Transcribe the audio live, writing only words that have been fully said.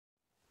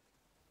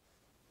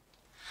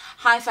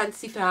Hi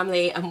fantasy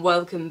family, and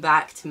welcome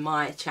back to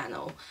my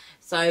channel.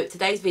 So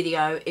today's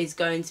video is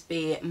going to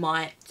be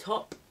my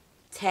top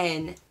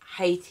 10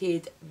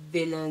 hated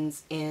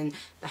villains in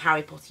the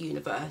Harry Potter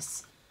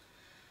universe.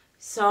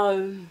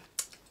 So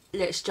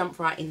let's jump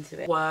right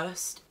into it.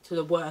 Worst to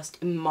the worst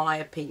in my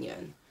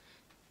opinion.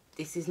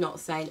 This is not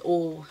saying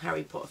all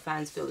Harry Potter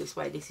fans feel this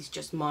way, this is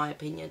just my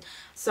opinion.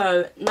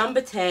 So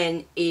number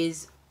 10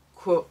 is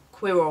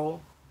Quirrell.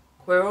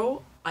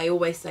 Quirrell? I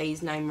always say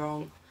his name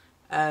wrong.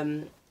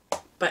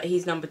 But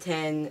he's number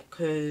 10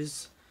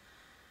 because,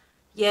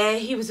 yeah,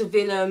 he was a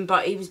villain,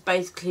 but he was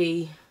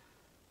basically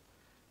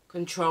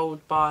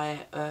controlled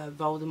by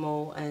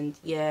Voldemort. And,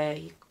 yeah,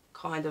 he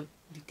kind of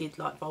did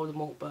like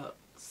Voldemort, but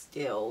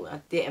still, I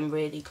didn't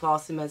really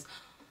class him as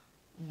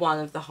one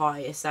of the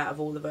highest out of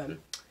all of them.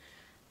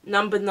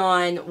 Number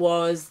 9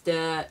 was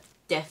the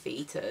Death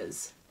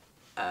Eaters.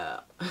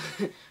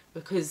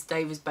 Because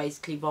they was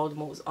basically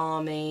Voldemort's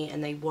army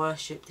and they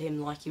worshipped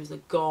him like he was a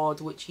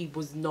god, which he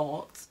was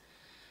not.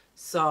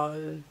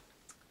 So,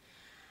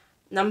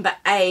 number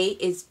 8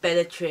 is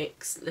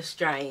Bellatrix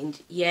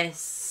Lestrange.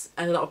 Yes,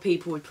 a lot of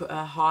people would put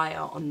her higher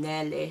on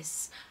their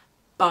list,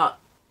 but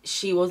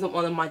she wasn't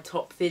one of my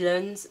top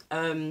villains.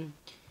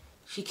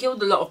 She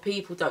killed a lot of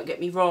people, don't get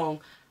me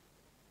wrong,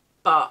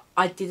 but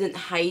I didn't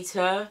hate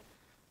her.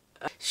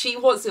 She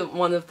wasn't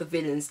one of the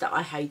villains that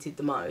I hated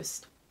the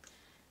most.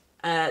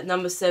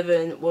 Number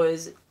 7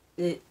 was,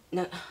 can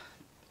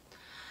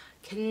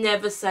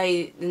never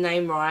say the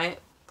name right,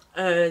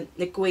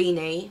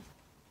 Nagini,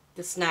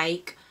 the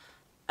snake.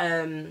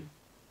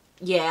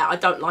 Yeah, I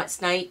don't like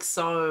snakes,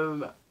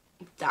 so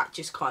that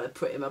just kind of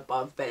put him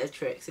above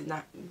Bellatrix in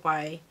that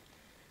way.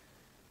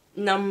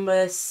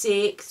 Number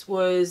 6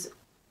 was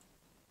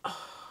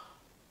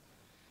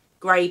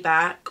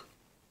Greyback,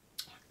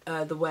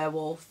 the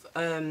werewolf.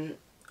 I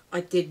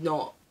did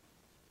not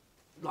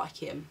like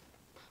him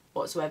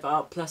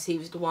whatsoever. Plus, he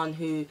was the one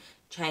who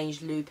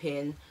changed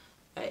Lupin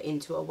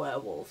into a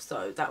werewolf,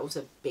 so that was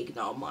a big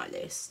no on my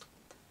list.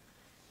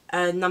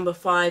 Number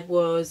 5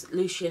 was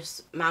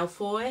Lucius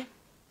Malfoy.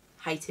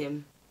 Hate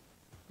him.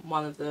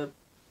 One of the,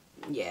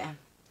 yeah,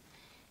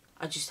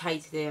 I just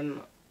hated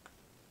him.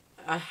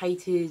 I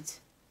hated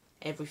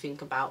everything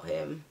about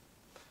him.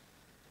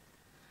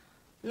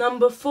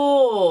 Number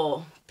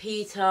 4,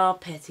 Peter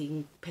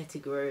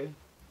Pettigrew.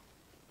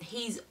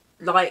 He's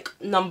like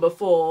number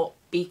 4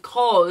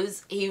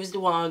 because he was the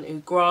one who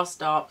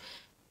grassed up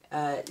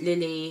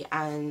Lily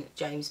and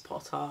James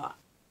Potter,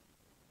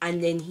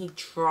 and then he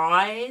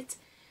tried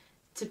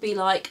to be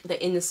like the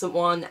innocent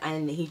one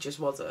and he just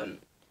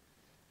wasn't.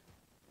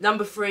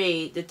 Number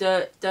 3, the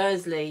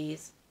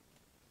Dursleys.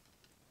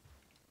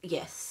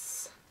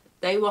 Yes,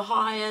 they were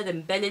higher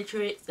than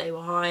Bellatrix, they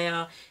were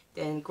higher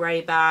than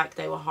Greyback,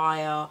 they were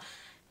higher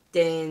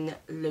than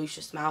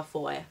Lucius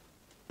Malfoy,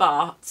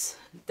 but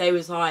they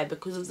was higher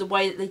because of the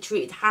way that they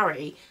treated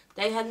Harry.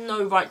 They had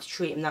no right to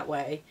treat him that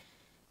way.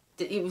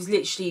 It was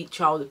literally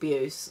child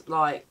abuse.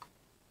 Like,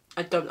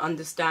 I don't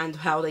understand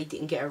how they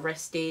didn't get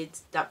arrested.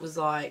 That was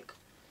like,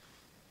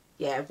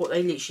 yeah, what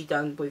they literally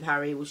done with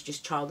Harry was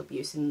just child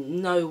abuse,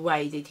 and no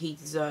way did he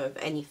deserve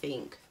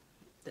anything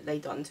that they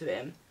done to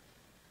him.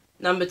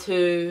 Number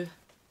 2,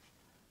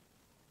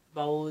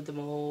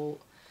 Voldemort.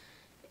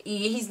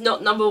 He's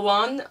not number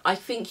 1. I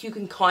think you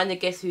can kind of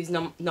guess who's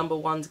number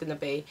 1's going to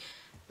be,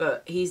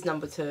 but he's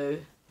number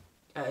 2.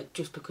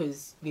 Just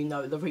because you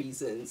know the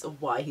reasons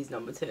of why he's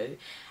number 2.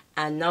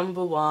 And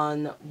number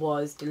 1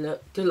 was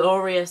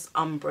Dolores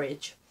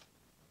Umbridge.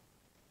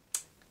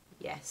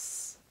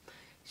 Yes.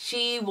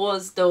 She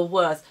was the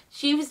worst.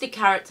 She was the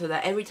character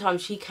that every time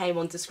she came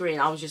onto screen,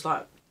 I was just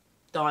like,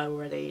 die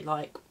already.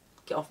 Like,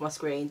 get off my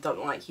screen.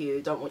 Don't like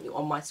you. Don't want you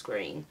on my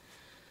screen.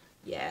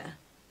 Yeah.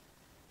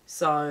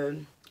 So,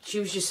 she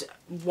was just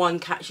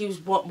she was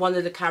one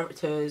of the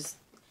characters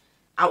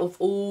out of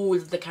all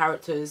of the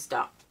characters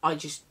that I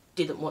just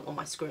didn't want on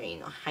my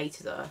screen. I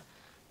hated her.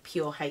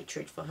 Pure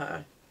hatred for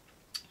her.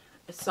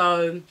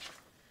 So,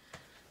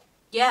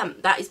 yeah,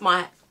 that is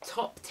my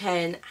top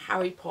 10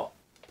 Harry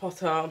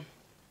Potter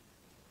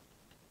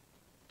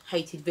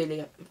hated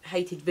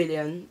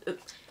villains.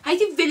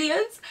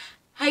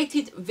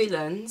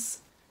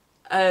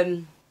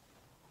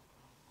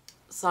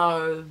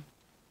 So,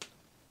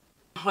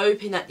 I'm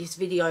hoping that this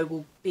video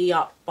will be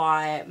up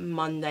by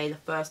Monday,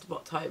 the 1st of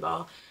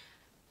October.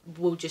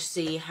 We'll just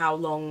see how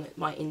long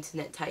my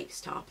internet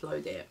takes to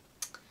upload it.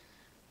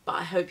 But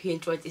I hope you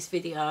enjoyed this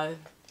video.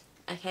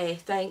 Okay,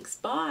 thanks,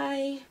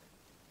 bye.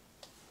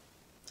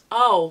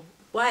 Oh,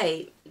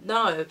 wait,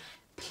 no.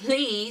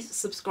 Please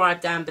subscribe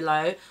down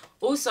below.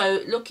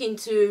 Also, look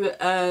into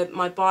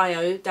my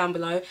bio down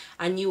below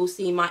and you will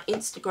see my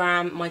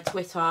Instagram, my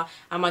Twitter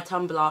and my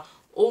Tumblr.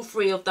 All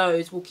 3 of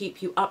those will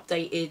keep you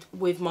updated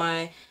with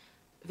my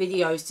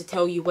videos to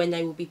tell you when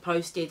they will be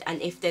posted,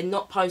 and if they're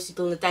not posted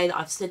on the day that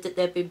I've said that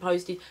they've been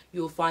posted,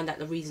 you will find out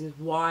the reasons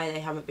why they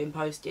haven't been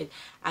posted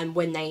and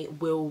when they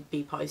will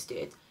be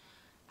posted.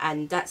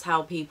 And that's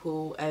how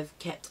people have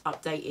kept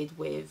updated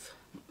with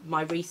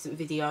my recent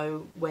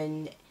video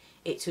when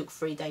it took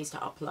 3 days to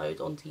upload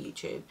onto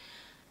YouTube.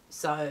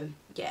 So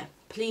yeah,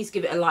 please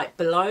give it a like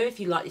below if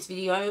you like this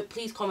video.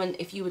 Please comment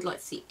if you would like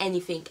to see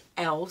anything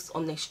else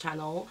on this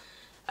channel.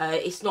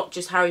 It's not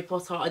just Harry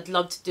Potter. I'd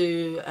love to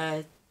do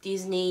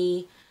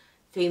Disney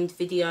themed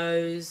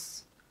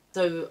videos,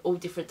 so all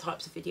different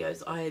types of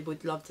videos I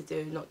would love to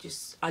do. Not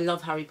just, I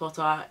love Harry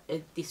Potter.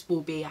 This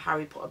will be a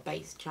Harry Potter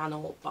based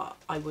channel, but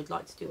I would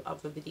like to do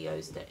other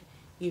videos that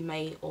you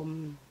may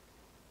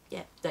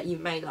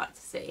like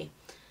to see.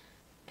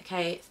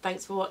 Okay,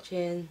 thanks for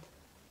watching.